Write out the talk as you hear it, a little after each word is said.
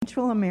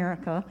Central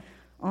America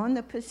on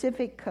the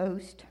Pacific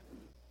coast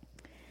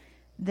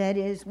that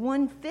is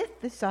 1/5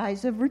 the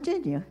size of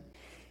Virginia.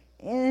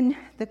 And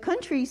the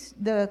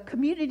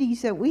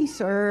communities that we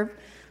serve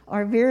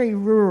are very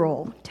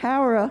rural.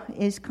 Tara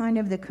is kind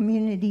of the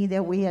community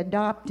that we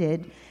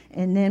adopted,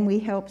 and then we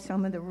help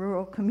some of the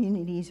rural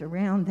communities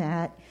around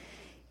that.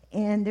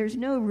 And there's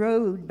no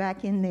road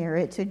back in there.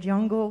 It's a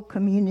jungle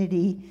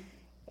community,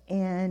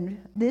 and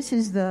this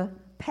is the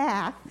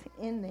path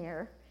in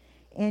there.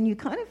 And you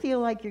kind of feel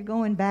like you're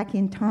going back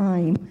in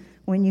time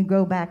when you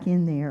go back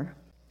in there.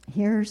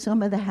 Here are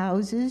some of the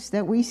houses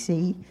that we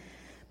see.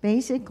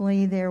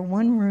 Basically, they're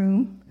one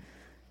room,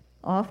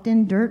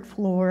 often dirt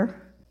floor.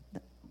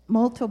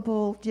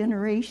 Multiple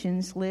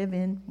generations live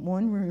in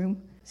one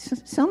room.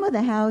 Some of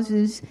the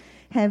houses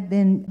have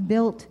been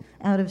built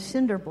out of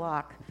cinder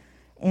block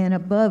and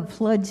above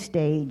flood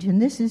stage,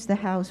 and this is the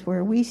house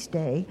where we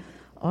stay.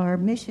 Our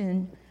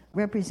mission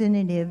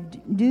representative,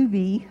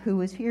 Doobie, who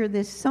was here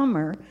this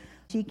summer,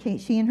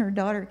 she and her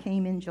daughter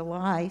came in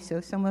July,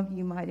 so some of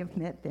you might have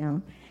met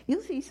them.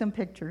 You'll see some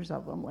pictures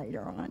of them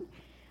later on.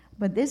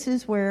 But this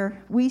is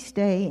where we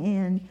stay,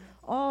 and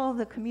all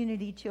the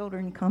community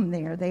children come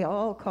there. They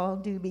all call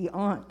Doobie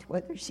Aunt,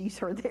 whether she's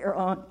their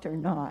aunt or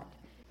not.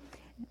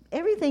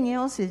 Everything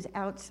else is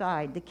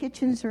outside. The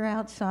kitchens are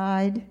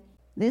outside.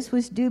 This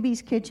was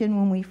Doobie's kitchen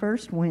when we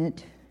first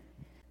went.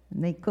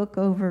 And they cook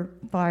over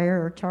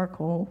fire or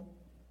charcoal.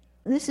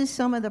 This is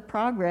some of the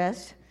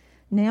progress.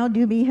 Now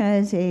Doobie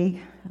has a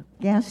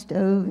gas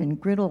stove and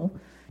griddle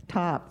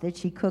top that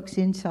she cooks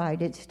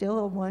inside. It's still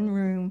a one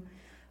room.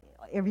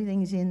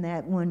 Everything's in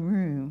that one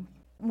room.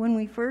 When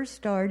we first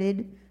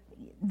started,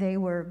 the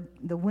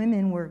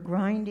women were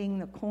grinding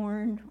the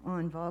corn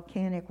on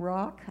volcanic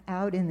rock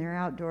out in their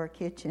outdoor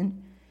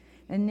kitchen.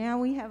 And now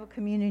we have a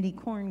community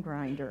corn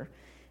grinder.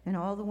 And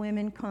all the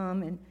women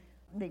come and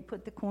they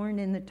put the corn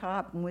in the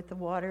top and with the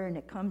water, and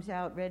it comes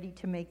out ready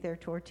to make their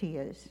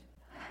tortillas.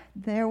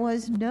 There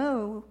was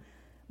no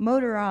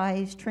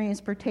motorized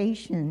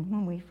transportation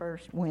when we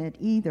first went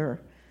either.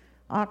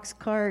 Ox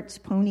carts,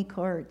 pony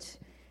carts.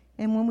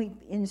 And when we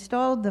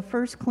installed the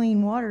first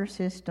clean water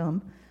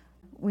system,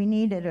 we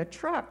needed a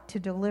truck to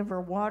deliver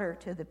water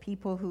to the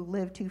people who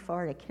lived too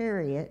far to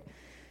carry it.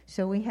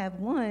 So we have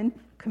one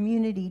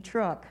community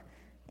truck,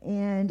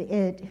 and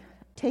it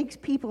takes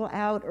people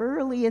out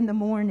early in the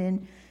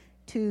morning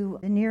to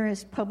the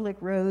nearest public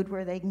road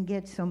where they can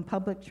get some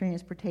public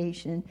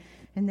transportation.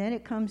 And then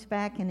it comes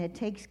back and it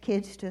takes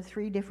kids to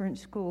 3 different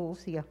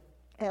schools, the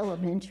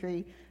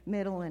elementary,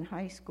 middle, and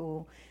high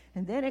school.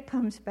 And then it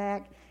comes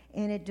back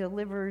and it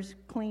delivers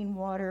clean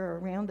water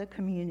around the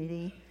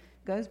community,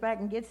 goes back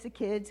and gets the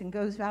kids and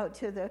goes out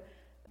to the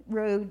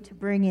road to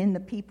bring in the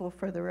people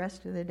for the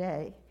rest of the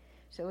day.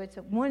 So it's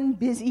one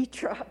busy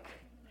truck.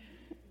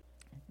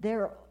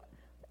 They're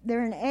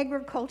an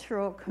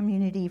agricultural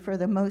community for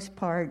the most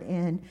part,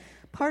 and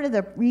part of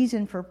the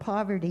reason for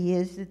poverty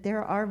is that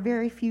there are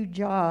very few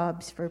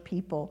jobs for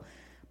people,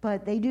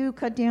 but they do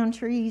cut down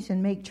trees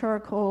and make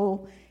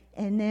charcoal.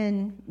 And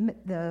then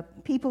the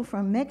people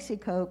from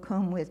Mexico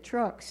come with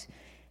trucks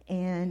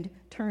and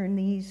turn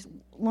these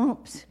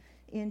lumps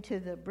into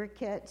the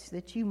briquettes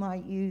that you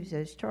might use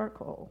as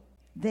charcoal.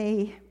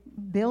 They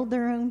build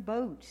their own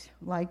boats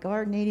like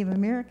our Native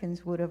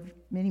Americans would have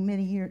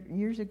many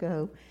years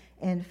ago,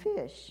 and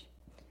fish.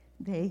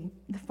 The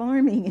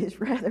farming is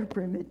rather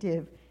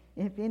primitive.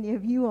 If any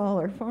of you all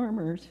are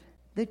farmers.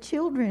 The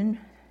children,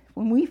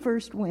 when we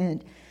first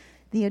went,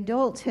 the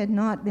adults had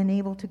not been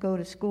able to go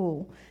to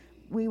school.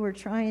 We were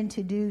trying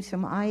to do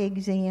some eye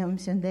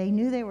exams, and they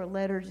knew they were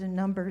letters and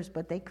numbers,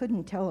 but they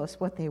couldn't tell us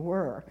what they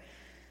were.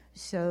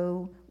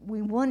 So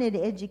we wanted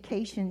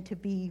education to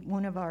be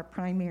one of our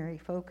primary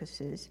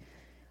focuses.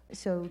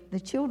 So the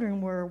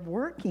children were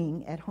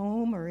working at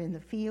home or in the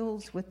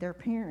fields with their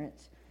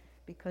parents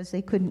because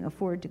they couldn't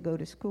afford to go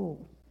to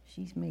school.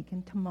 She's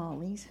making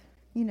tamales.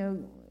 You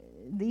know,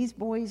 these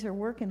boys are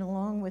working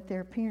along with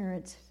their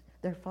parents,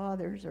 their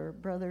fathers or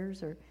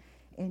brothers,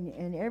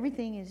 and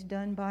everything is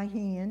done by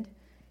hand.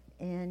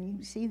 And you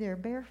can see they're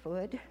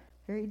barefoot,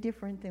 very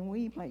different than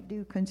we might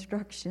do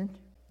construction.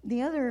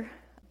 The other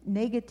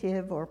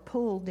negative or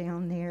pull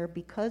down there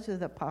because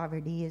of the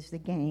poverty is the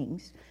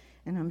gangs.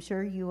 And I'm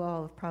sure you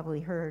all have probably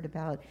heard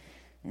about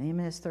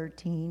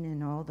MS-13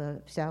 and all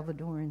the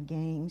Salvadoran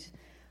gangs.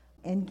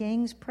 And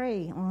gangs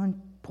prey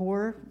on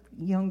poor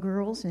young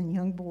girls and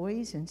young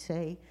boys and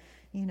say,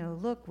 you know,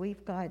 look,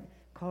 we've got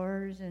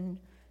cars and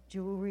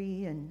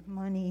jewelry and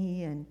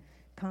money, and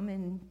come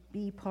and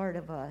be part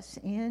of us.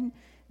 And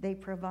they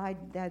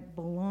provide that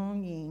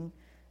belonging.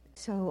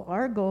 So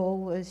our goal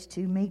was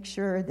to make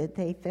sure that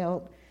they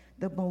felt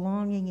the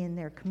belonging in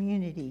their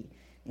community,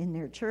 in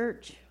their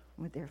church,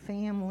 with their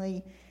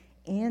family,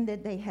 and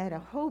that they had a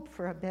hope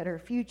for a better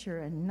future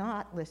and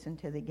not listen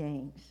to the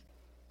gangs.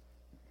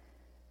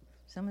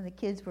 Some of the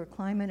kids were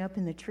climbing up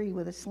in the tree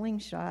with a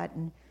slingshot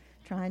and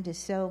trying to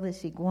sell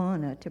this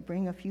iguana to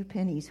bring a few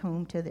pennies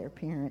home to their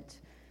parents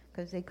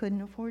because they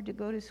couldn't afford to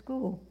go to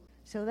school.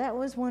 So that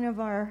was one of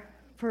our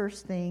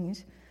first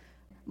things.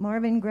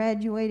 Marvin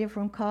graduated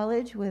from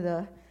college with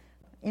a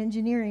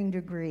engineering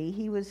degree.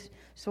 He was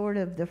sort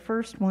of the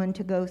first one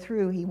to go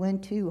through. He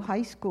went to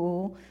high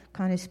school,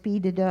 kind of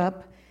speeded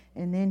up,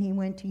 and then he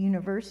went to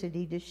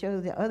university to show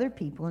the other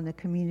people in the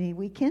community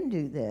we can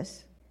do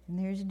this. And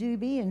there's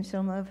Doobie and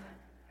some of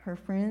her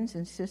friends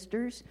and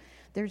sisters.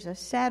 There's a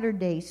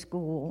Saturday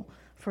school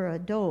for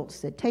adults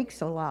that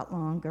takes a lot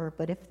longer,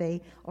 but if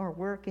they are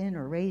working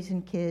or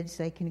raising kids,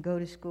 they can go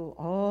to school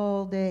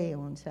all day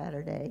on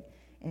Saturday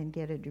and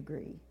get a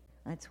degree.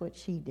 That's what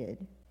she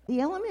did.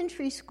 The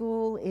elementary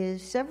school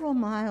is several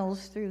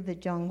miles through the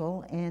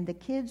jungle, and the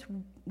kids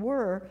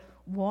were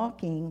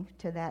walking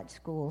to that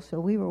school. So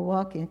we were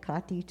walking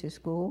Kati to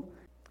school,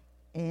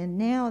 and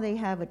now they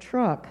have a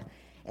truck.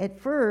 At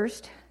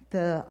first,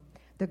 the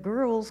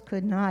girls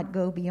could not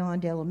go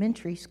beyond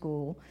elementary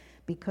school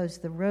because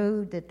the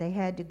road that they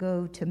had to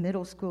go to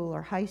middle school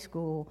or high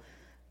school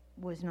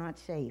was not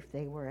safe.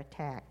 They were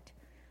attacked.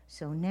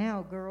 So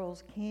now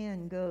girls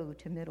can go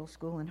to middle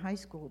school and high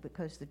school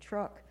because the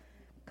truck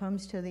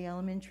comes to the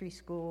elementary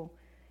school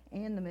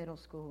and the middle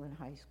school and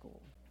high school.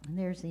 And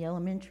there's the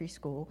elementary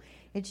school.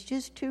 It's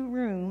just 2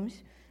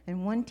 rooms,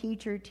 and one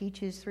teacher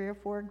teaches 3 or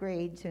 4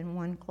 grades in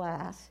one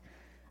class.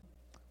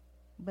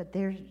 But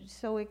they're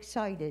so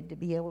excited to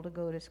be able to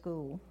go to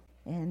school.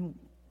 And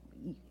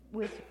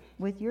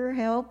with your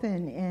help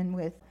and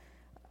with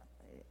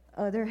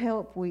other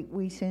help,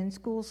 we send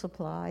school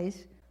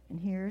supplies. And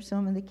here are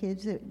some of the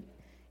kids that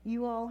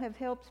you all have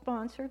helped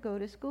sponsor go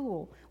to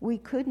school. We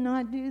could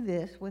not do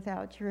this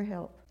without your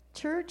help.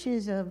 Church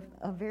is a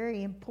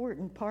very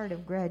important part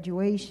of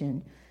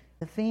graduation.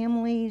 The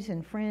families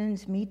and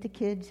friends meet the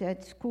kids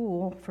at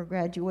school for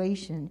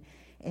graduation,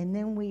 and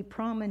then we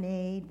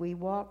promenade, we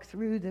walk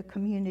through the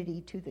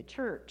community to the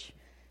church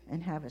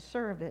and have a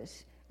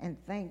service and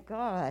thank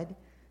God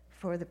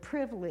for the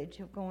privilege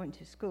of going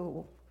to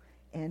school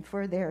and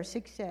for their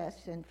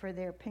success and for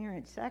their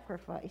parents'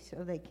 sacrifice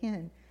so they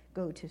can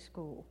go to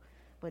school.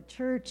 But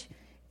church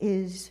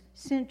is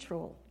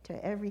central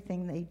to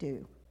everything they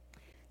do.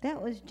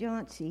 That was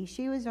Jauncey.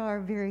 She was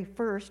our very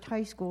first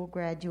high school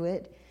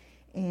graduate,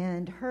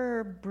 and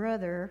her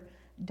brother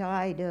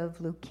died of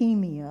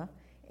leukemia,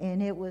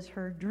 and it was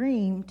her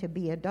dream to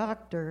be a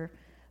doctor.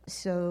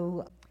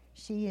 So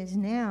she is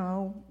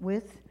now,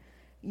 with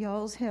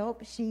y'all's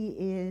help, she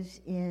is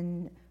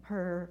in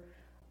her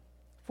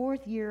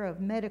 4th year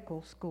of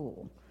medical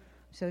school.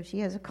 So she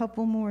has a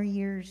couple more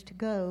years to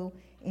go,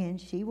 and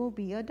she will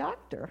be a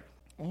doctor.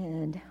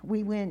 And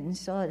we went and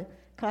saw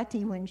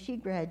Kati when she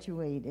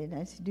graduated.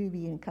 That's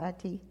Doobie and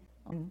Kati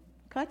on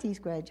Kati's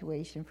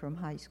graduation from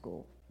high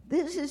school.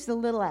 This is the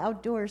little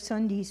outdoor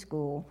Sunday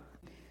school.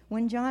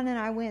 When John and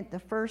I went the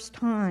first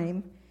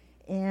time,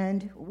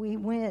 and we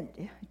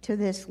went to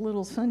this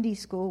little Sunday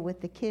school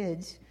with the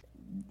kids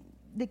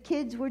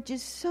were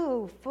just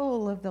so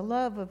full of the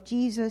love of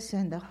Jesus,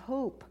 and the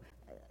hope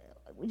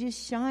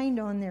just shined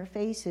on their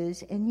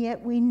faces, and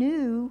yet we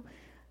knew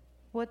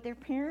what their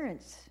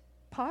parents'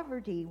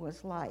 poverty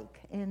was like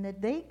and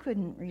that they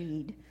couldn't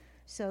read.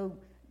 So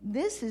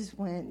this is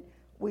when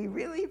we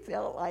really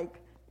felt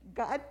like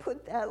God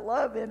put that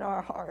love in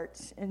our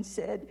hearts and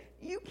said,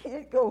 you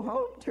can't go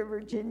home to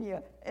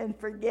Virginia and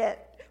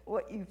forget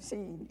what you've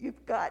seen.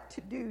 You've got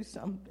to do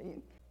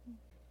something.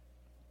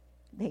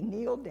 They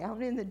kneeled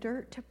down in the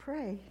dirt to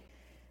pray.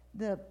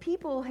 The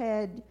people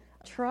had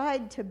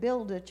tried to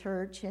build a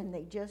church, and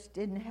they just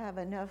didn't have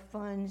enough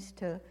funds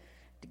to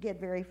get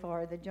very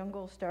far. The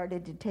jungle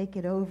started to take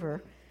it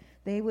over.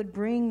 They would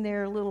bring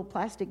their little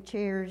plastic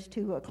chairs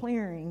to a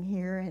clearing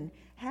here and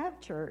have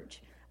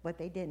church, but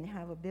they didn't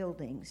have a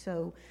building.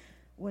 So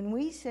when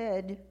we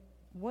said,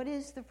 what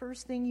is the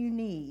first thing you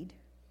need?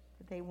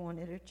 They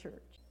wanted a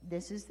church.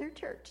 This is their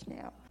church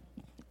now.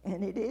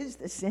 And it is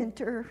the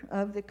center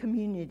of the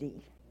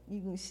community.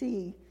 You can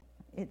see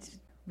it's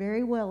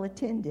very well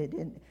attended.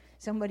 And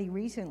somebody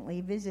recently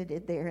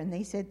visited there, and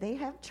they said they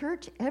have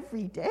church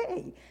every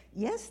day.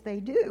 Yes, they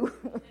do.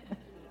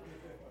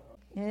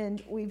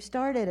 And we've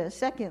started a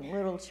second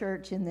little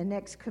church in the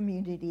next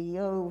community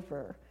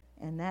over,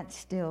 and that's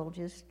still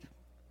just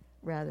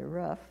rather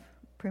rough,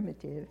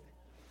 primitive.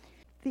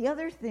 The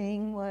other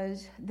thing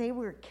was they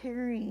were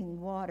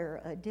carrying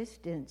water a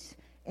distance,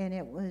 and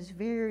it was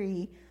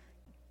very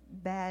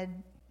bad.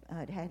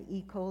 It had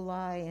E.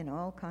 coli and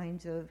all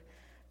kinds of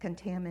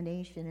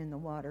contamination in the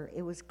water.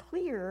 It was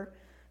clear,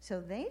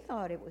 so they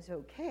thought it was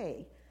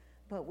okay,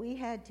 but we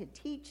had to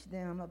teach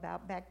them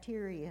about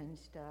bacteria and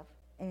stuff.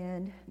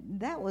 And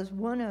that was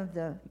one of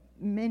the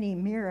many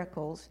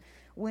miracles.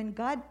 When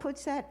God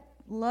puts that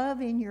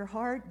love in your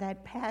heart,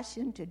 that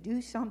passion to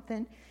do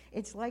something,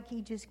 it's like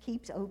he just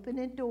keeps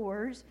opening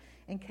doors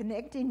and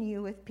connecting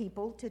you with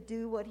people to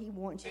do what he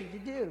wants you to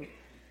do.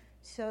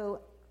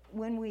 So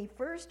when we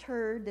first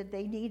heard that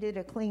they needed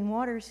a clean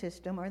water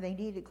system, or they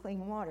needed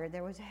clean water,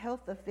 there was a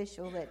health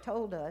official that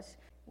told us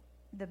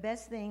the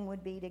best thing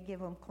would be to give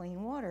them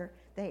clean water.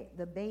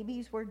 The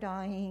babies were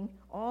dying,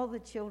 all the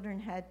children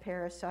had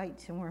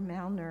parasites and were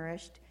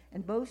malnourished,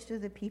 and most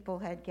of the people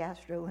had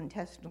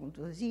gastrointestinal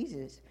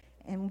diseases.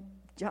 And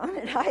John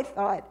and I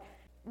thought,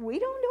 we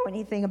don't know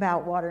anything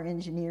about water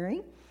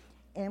engineering.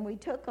 And we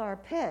took our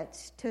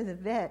pets to the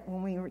vet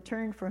when we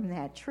returned from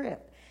that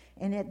trip.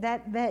 And at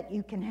that vet,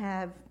 you can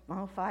have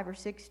 5 or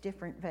 6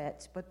 different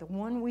vets. But the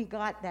one we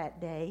got that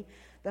day,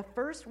 the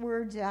first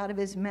words out of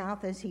his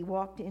mouth as he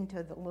walked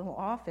into the little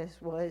office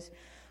was,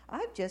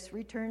 I've just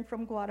returned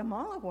from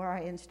Guatemala where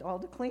I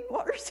installed a clean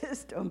water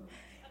system.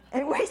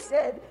 And we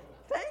said,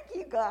 thank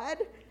you, God.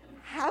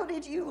 How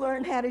did you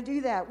learn how to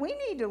do that? We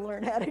need to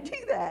learn how to do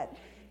that.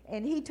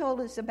 And he told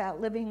us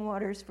about Living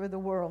Waters for the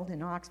World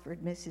in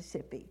Oxford,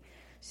 Mississippi.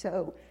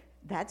 So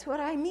that's what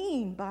I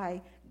mean by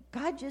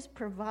God just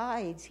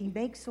provides. He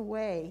makes a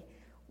way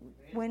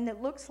when it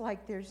looks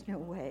like there's no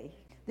way.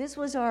 This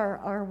was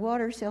our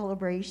water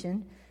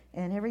celebration,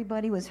 and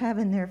everybody was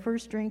having their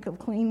first drink of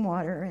clean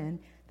water and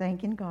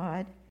thanking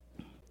God.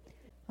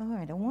 All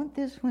right, I want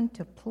this one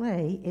to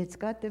play. It's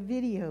got the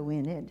video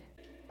in it.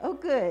 Oh,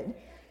 good.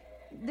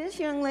 This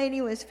young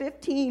lady was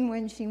 15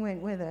 when she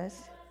went with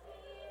us.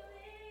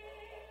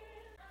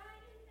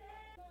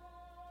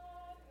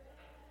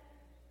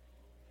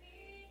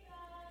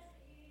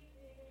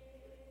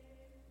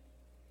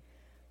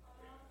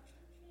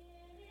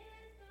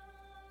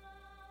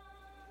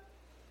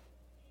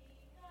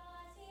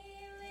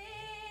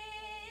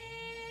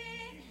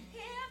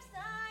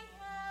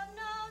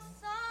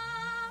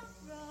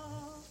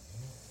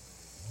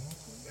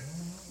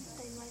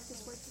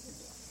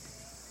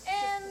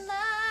 And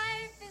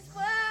life is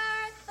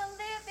worth the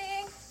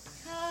living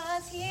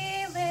 'cause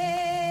He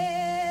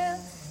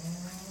lives.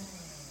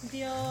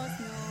 Dios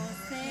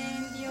nos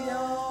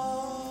envió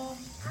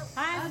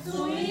a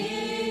su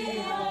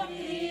Hijo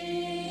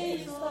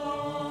Cristo.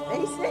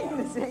 They sing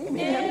the same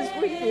hymn as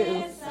we do.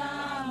 Es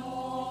amor,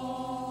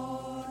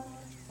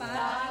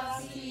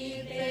 paz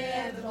y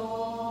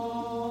perdón.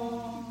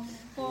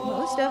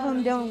 Most of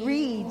them don't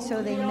read,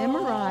 so they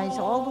memorize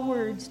all the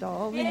words to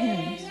all the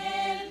hymns.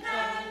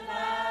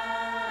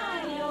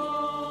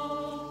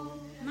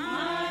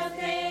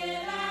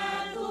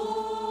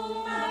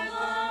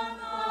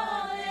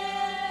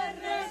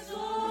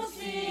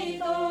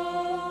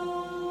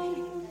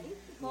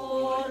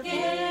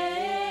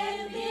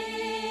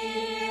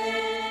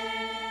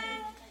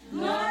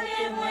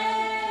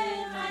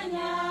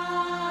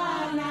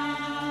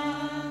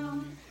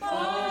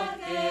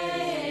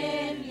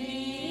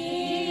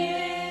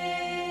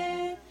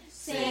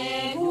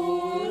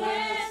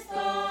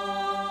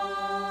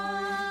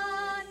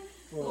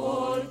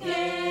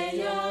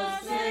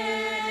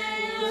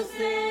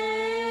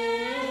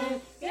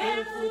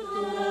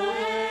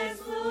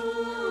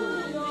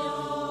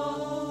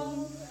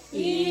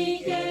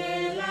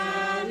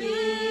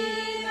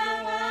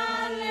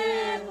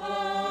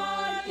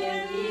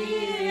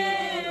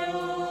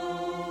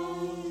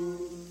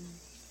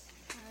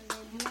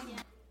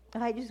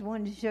 I just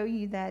wanted to show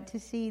you that to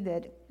see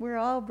that we're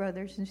all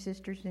brothers and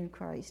sisters in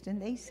Christ,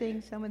 and they sing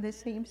some of the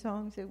same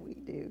songs that we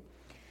do.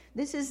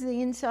 This is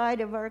the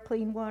inside of our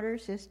clean water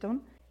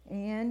system,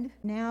 and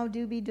now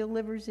Doobie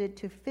delivers it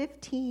to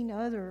 15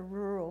 other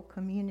rural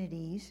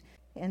communities.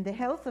 And the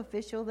health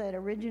official that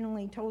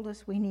originally told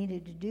us we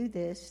needed to do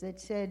this, that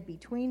said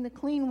between the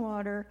clean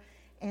water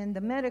and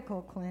the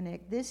medical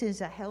clinic, this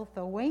is a health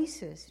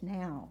oasis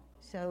now.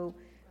 So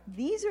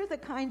these are the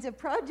kinds of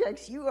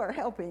projects you are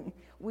helping.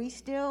 We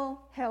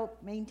still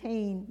help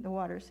maintain the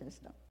water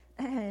system.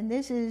 And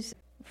this is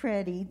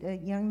Freddie, the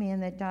young man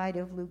that died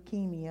of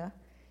leukemia,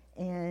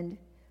 and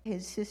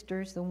his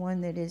sister's the one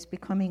that is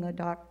becoming a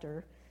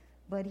doctor.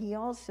 But he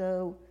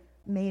also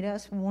made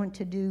us want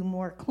to do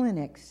more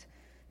clinics.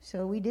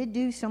 So we did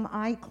do some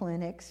eye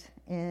clinics,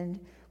 and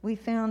we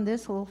found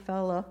this little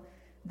fella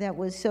that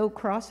was so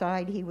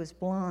cross-eyed he was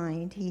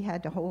blind. He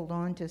had to hold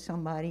on to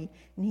somebody,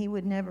 and he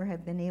would never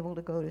have been able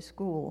to go to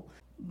school.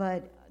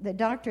 But the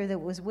doctor that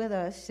was with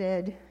us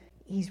said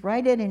he's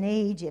right at an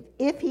age,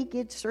 if he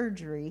gets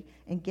surgery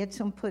and gets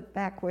them put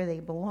back where they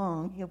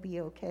belong, he'll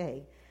be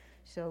okay.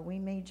 So we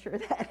made sure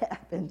that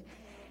happened.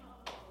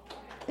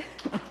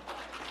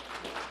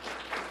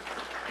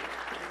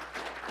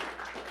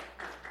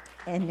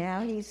 And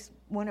now he's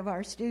one of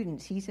our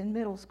students. He's in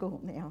middle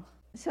school now.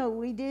 So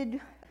we did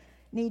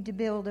need to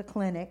build a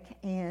clinic,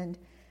 and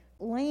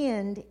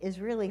land is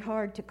really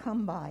hard to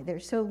come by.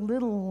 There's so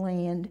little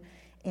land,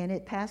 and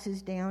it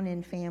passes down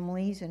in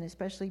families, and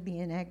especially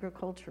being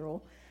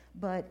agricultural.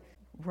 But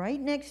right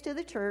next to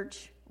the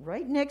church,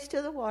 right next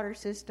to the water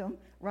system,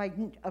 right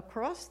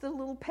across the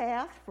little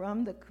path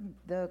from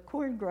the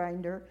corn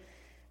grinder,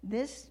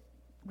 this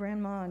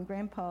grandma and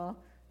grandpa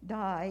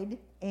died,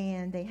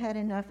 and they had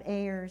enough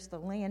heirs. The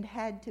land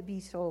had to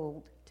be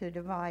sold to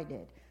divide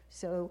it.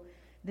 So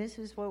this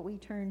is what we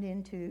turned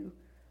into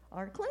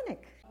our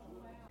clinic.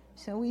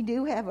 So we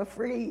do have a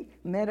free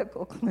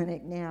medical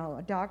clinic now.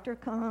 A doctor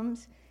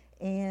comes,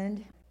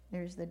 and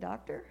there's the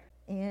doctor,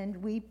 and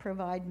we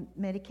provide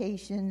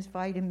medications,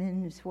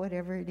 vitamins,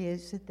 whatever it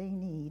is that they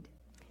need.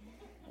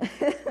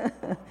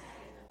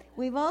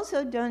 We've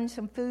also done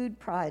some food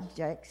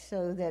projects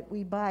so that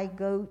we buy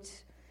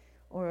goats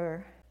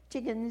or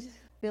chickens,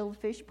 build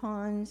fish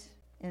ponds,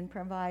 and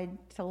provide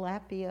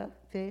tilapia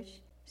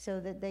fish so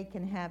that they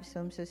can have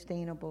some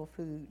sustainable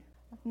food.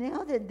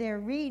 Now that they're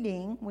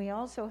reading, we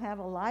also have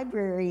a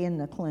library in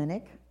the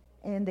clinic,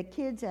 and the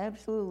kids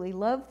absolutely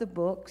love the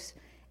books,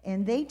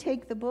 and they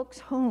take the books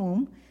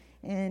home,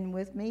 and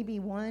with maybe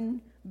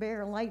one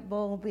bare light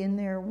bulb in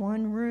their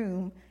one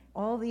room,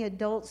 all the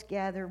adults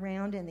gather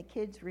around and the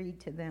kids read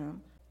to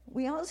them.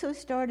 We also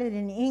started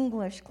an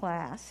English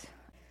class.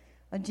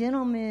 A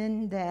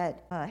gentleman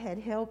that had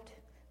helped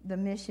the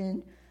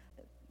mission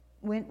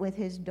went with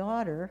his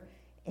daughter,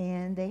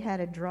 and they had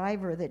a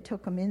driver that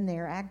took them in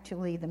there.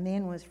 Actually, the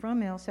man was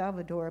from El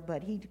Salvador,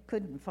 but he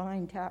couldn't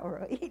find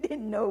Tower. He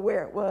didn't know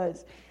where it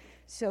was.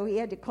 So he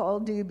had to call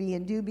Doobie,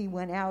 and Doobie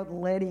went out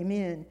and let him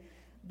in.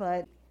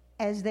 But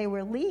as they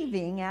were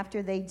leaving,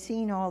 after they'd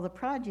seen all the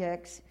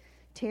projects,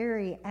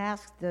 Terry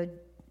asked the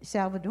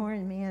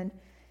Salvadoran man,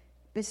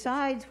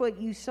 besides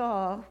what you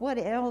saw, what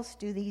else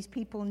do these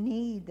people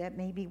need that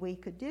maybe we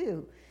could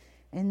do?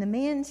 And the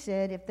man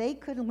said if they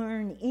could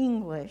learn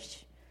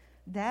English,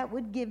 that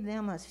would give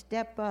them a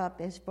step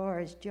up as far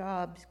as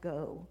jobs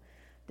go,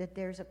 that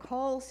there's a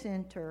call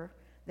center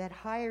that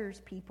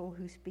hires people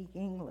who speak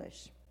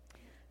English.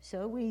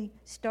 So we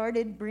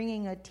started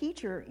bringing a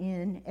teacher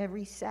in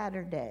every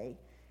Saturday,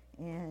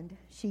 and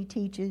she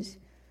teaches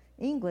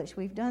English.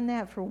 We've done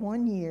that for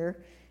 1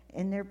 year,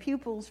 and they're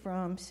pupils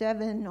from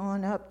 7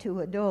 on up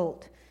to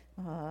adult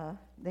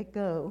that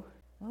go.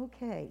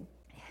 Okay.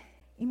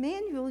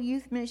 Emmanuel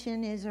Youth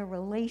Mission is a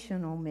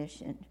relational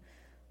mission.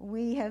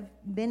 We have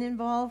been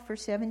involved for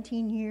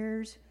 17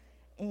 years,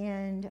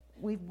 and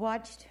we've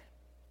watched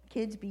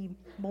kids be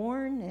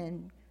born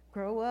and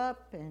grow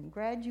up and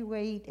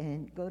graduate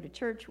and go to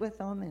church with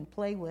them and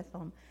play with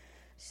them.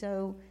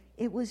 So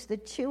it was the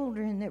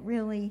children that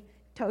really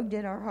tugged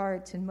at our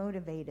hearts and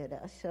motivated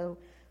us. So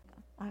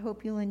I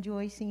hope you'll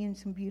enjoy seeing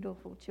some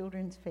beautiful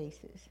children's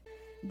faces.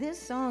 This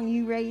song,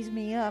 You Raise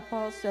Me Up,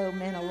 also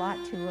meant a lot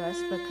to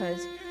us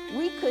because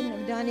we couldn't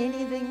have done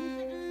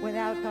anything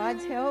without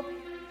God's help,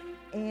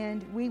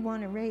 and we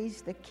want to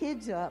raise the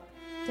kids up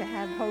to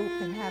have hope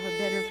and have a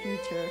better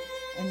future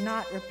and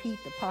not repeat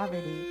the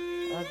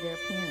poverty of their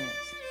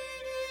parents.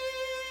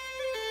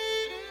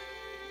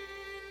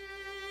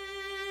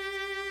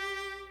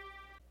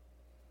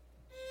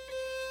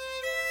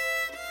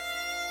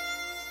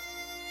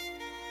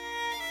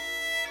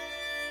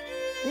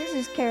 This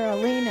is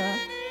Carolina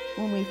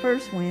when we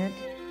first went,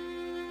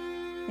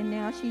 and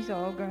now she's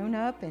all grown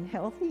up and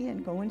healthy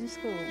and going to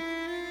school.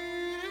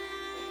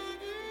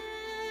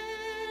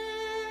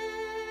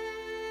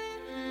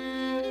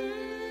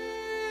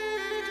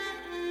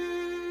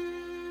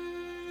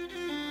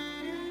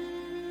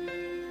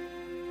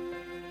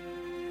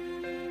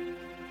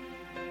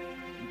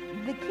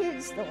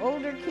 The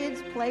older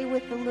kids play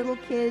with the little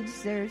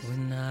kids. There's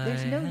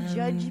no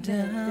judgment.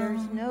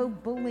 There's no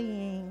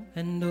bullying.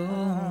 And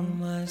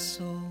my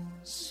soul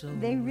so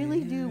they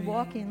really do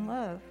walk in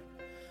love.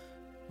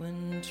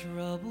 When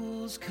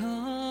troubles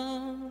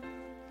come,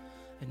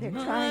 they're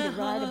trying to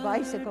ride a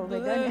bicycle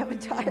that doesn't have a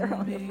tire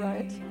on the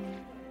front.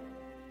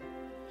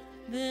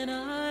 Then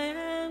I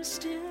am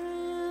still.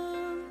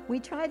 We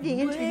tried to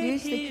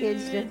introduce the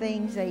kids to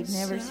things they'd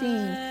never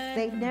seen.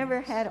 They'd never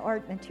had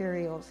art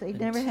materials. They'd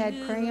never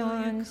had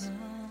crayons,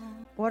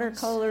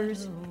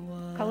 watercolors,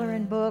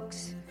 coloring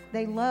books.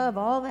 They love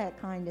all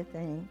that kind of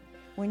thing.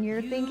 When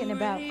you're thinking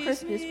about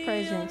Christmas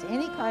presents,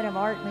 any kind of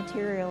art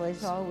material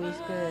is always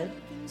good.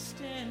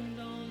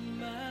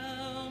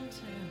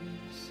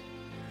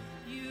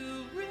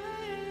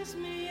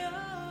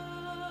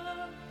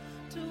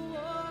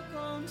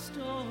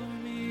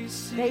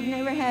 They'd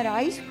never had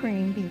ice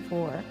cream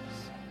before.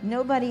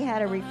 Nobody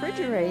had a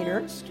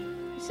refrigerator,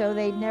 so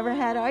they'd never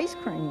had ice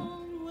cream.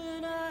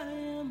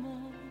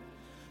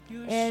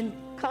 And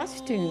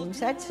costumes,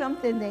 that's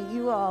something that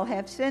you all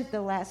have sent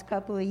the last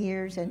couple of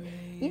years, and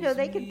you know,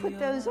 they could put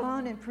those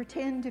on and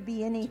pretend to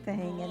be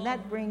anything, and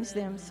that brings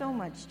them so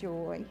much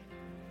joy.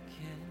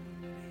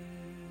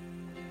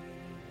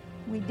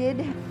 We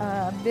did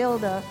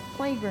build a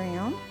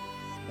playground,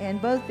 and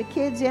both the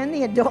kids and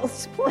the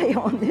adults play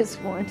on this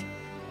one.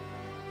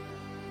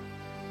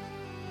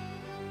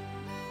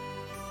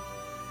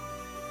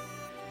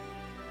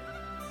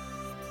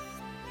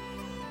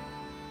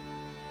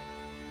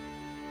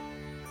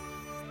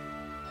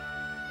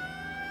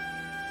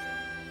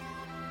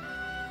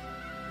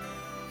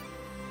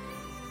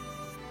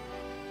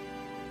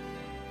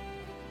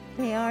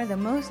 They are the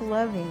most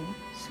loving,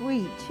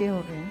 sweet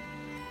children,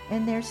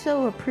 and they're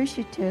so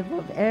appreciative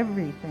of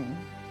everything.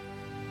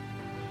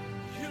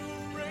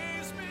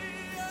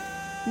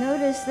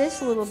 Notice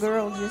this little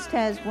girl just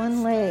has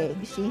one leg.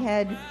 She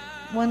had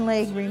one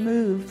leg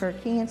removed for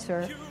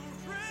cancer.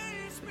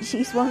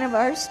 She's one of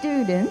our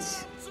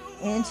students,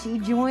 and she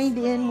joined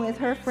in with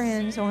her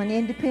friends on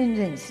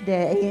Independence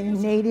Day in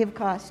native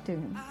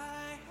costume.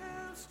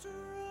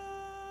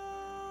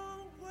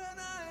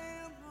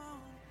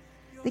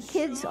 The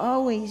kids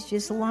always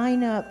just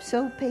line up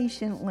so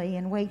patiently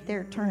and wait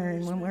their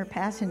turn when we're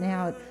passing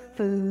out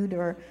food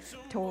or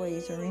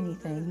toys or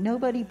anything.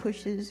 Nobody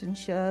pushes and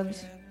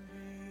shoves.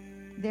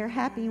 They're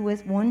happy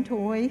with one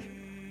toy.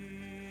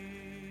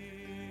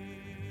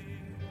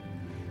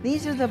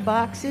 These are the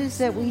boxes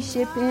that we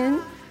ship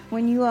in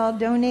when you all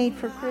donate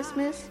for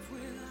Christmas.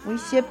 We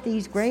ship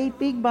these great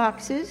big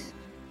boxes.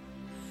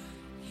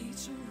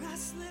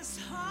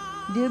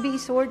 Doobie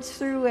sorts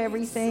through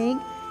everything,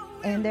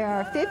 and there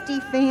are 50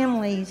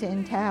 families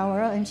in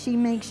Towra, and she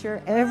makes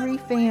sure every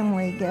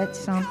family gets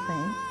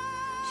something.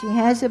 She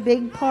has a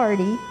big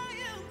party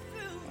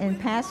and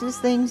passes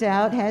things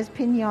out, has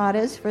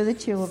piñatas for the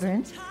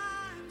children.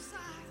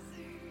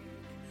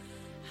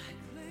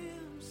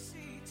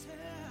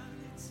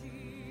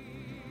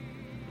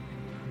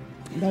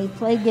 They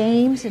play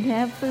games and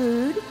have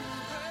food.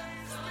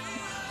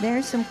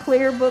 There's some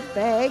clear book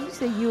bags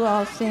that you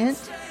all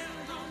sent.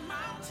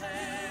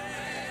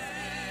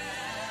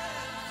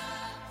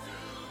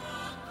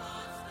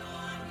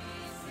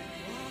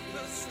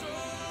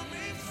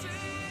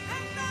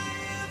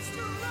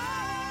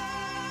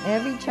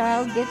 Every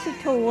child gets a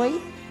toy.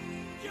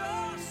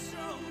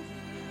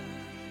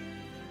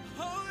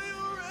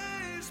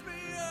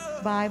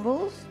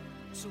 Bibles.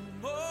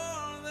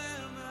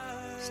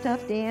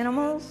 Stuffed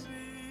animals.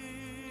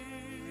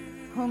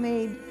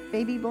 Homemade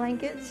baby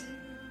blankets.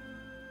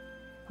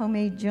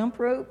 Homemade jump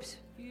ropes.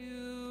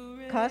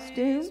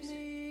 Costumes.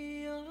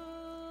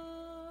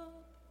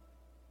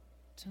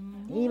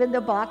 Even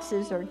the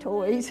boxes are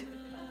toys.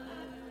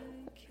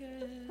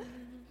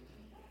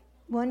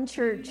 One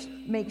church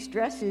makes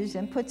dresses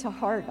and puts a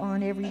heart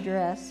on every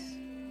dress.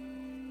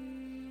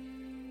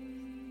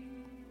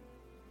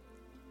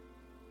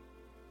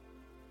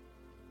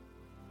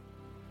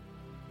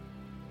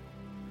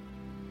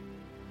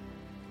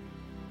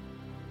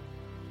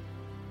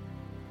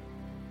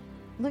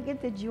 Look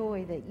at the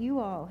joy that you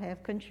all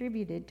have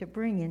contributed to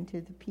bring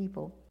into the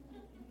people.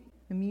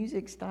 The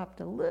music stopped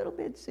a little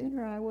bit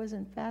sooner. I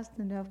wasn't fast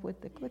enough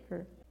with the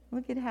clicker.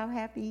 Look at how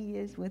happy he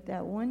is with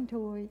that one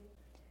toy.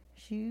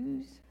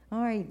 Shoes.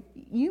 All right,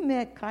 you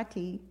met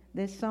Kati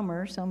this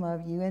summer, some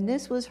of you, and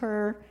this was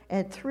her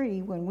at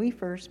 3 when we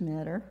first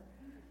met her.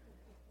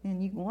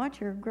 And you can watch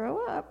her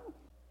grow up.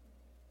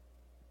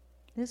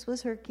 This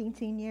was her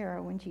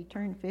quinceañera when she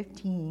turned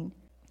 15.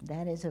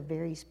 That is a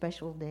very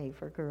special day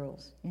for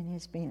girls in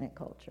Hispanic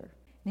culture.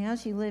 Now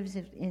she lives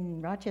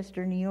in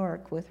Rochester, New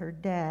York with her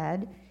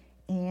dad,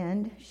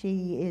 and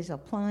she is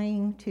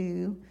applying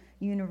to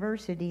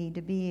university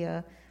to be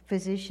a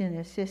physician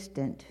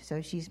assistant.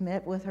 So she's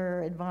met with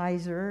her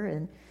advisor,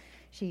 and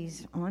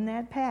she's on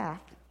that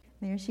path.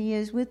 There she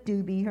is with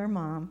Doobie, her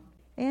mom,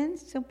 and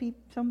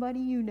somebody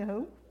you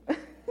know.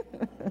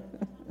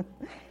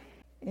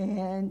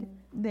 And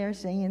they're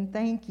saying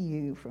thank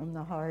you from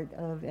the heart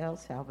of El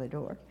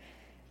Salvador.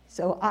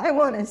 So I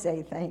want to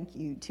say thank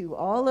you to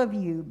all of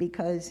you,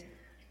 because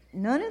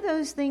none of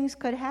those things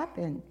could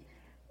happen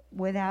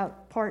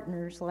without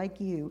partners like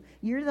you.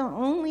 You're the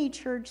only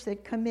church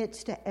that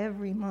commits to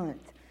every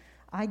month.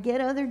 I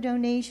get other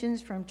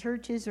donations from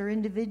churches or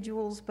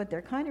individuals, but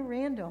they're kind of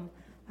random.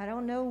 I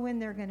don't know when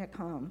they're going to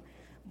come.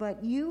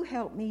 But you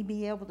help me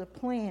be able to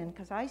plan,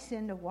 because I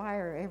send a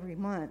wire every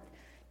month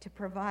to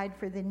provide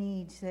for the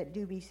needs that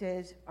Doobie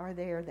says are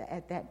there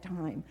at that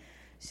time.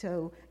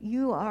 So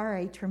you are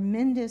a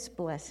tremendous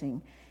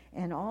blessing.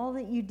 And all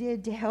that you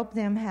did to help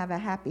them have a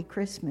happy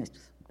Christmas,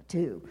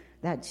 too.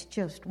 That's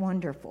just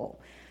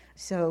wonderful.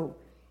 So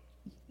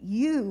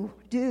you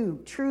do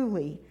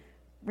truly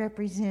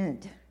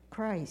represent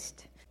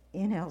Christ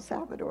in El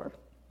Salvador.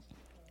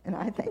 And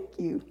I thank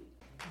you.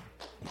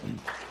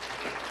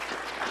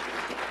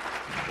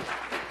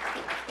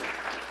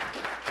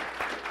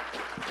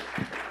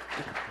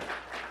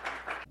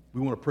 We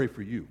want to pray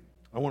for you.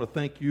 I want to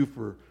thank you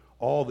for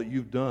all that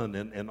you've done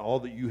and all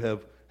that you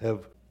have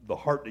the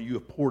heart that you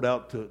have poured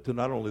out to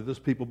not only this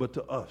people but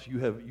to us. You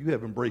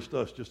have embraced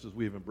us just as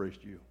we have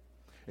embraced you.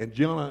 And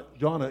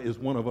Jonna is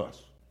one of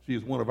us. She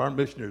is one of our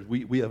missionaries.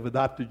 We have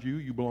adopted you.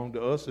 You belong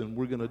to us, and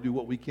we're going to do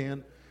what we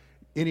can.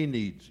 Any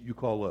needs, you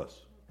call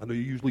us. I know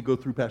you usually go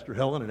through Pastor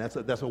Helen, and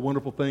that's a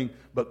wonderful thing,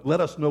 but let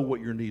us know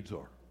what your needs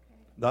are,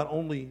 not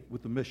only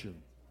with the mission,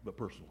 but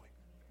personally.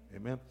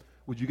 Amen?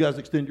 Would you guys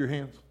extend your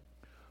hands?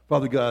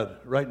 Father God,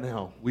 right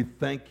now, we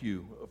thank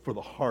you for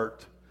the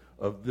heart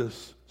of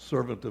this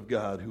servant of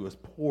God who has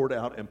poured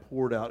out and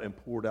poured out and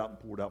poured out and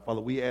poured out.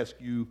 Father, we ask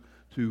you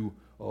to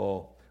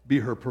be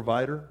her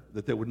provider,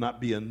 that there would not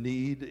be a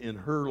need in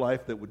her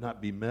life that would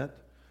not be met.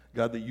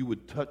 God, that you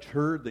would touch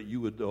her, that you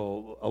would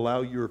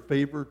allow your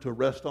favor to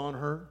rest on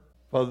her.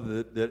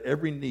 Father, that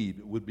every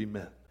need would be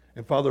met.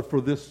 And Father, for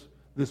this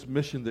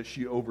mission that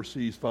she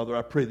oversees, Father,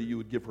 I pray that you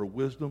would give her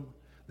wisdom,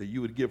 that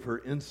you would give her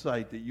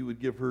insight, that you would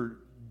give her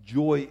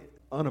joy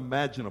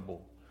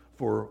unimaginable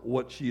for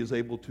what she is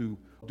able to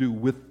do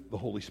with the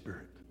Holy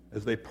Spirit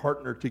as they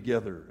partner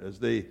together, as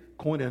they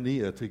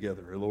koinonia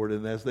together, Lord,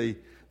 and as they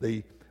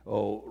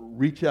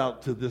reach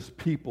out to this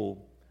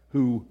people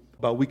who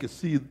but we could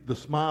see the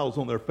smiles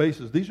on their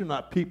faces. These are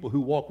not people who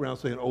walk around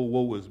saying, "Oh,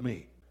 woe is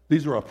me."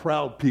 These are a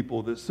proud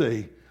people that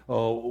say,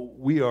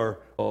 we are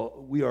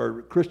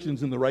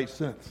Christians in the right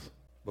sense.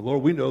 But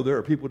Lord, we know there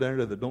are people down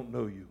there that don't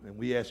know you, and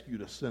we ask you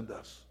to send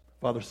us.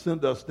 Father,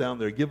 send us down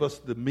there. Give us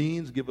the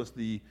means, give us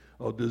the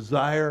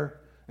desire,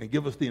 and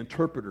give us the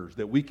interpreters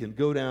that we can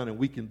go down and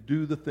we can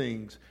do the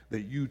things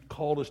that you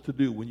called us to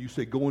do when you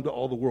say, go into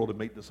all the world and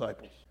make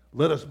disciples.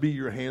 Let us be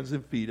your hands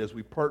and feet as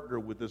we partner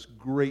with this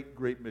great,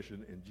 great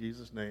mission in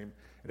Jesus' name.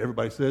 And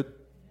everybody said,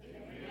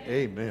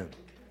 Amen. Amen.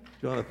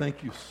 Jonah,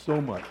 thank you so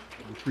much.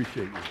 We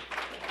appreciate you.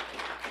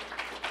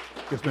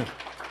 Yes, ma'am.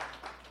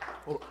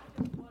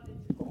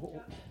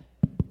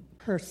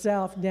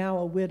 Herself, now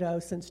a widow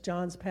since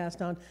John's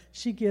passed on,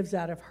 she gives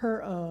out of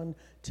her own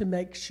to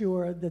make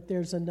sure that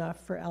there's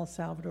enough for El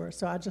Salvador.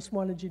 So I just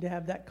wanted you to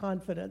have that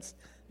confidence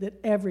that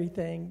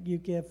everything you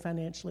give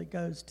financially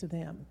goes to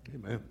them.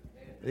 Amen.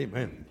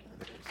 Amen.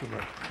 Thank you so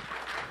much.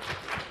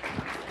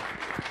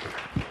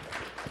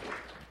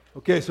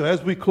 Okay, so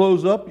as we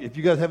close up, if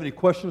you guys have any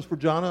questions for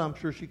Jonna, I'm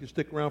sure she can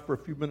stick around for a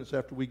few minutes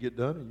after we get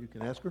done, and you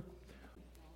can ask her.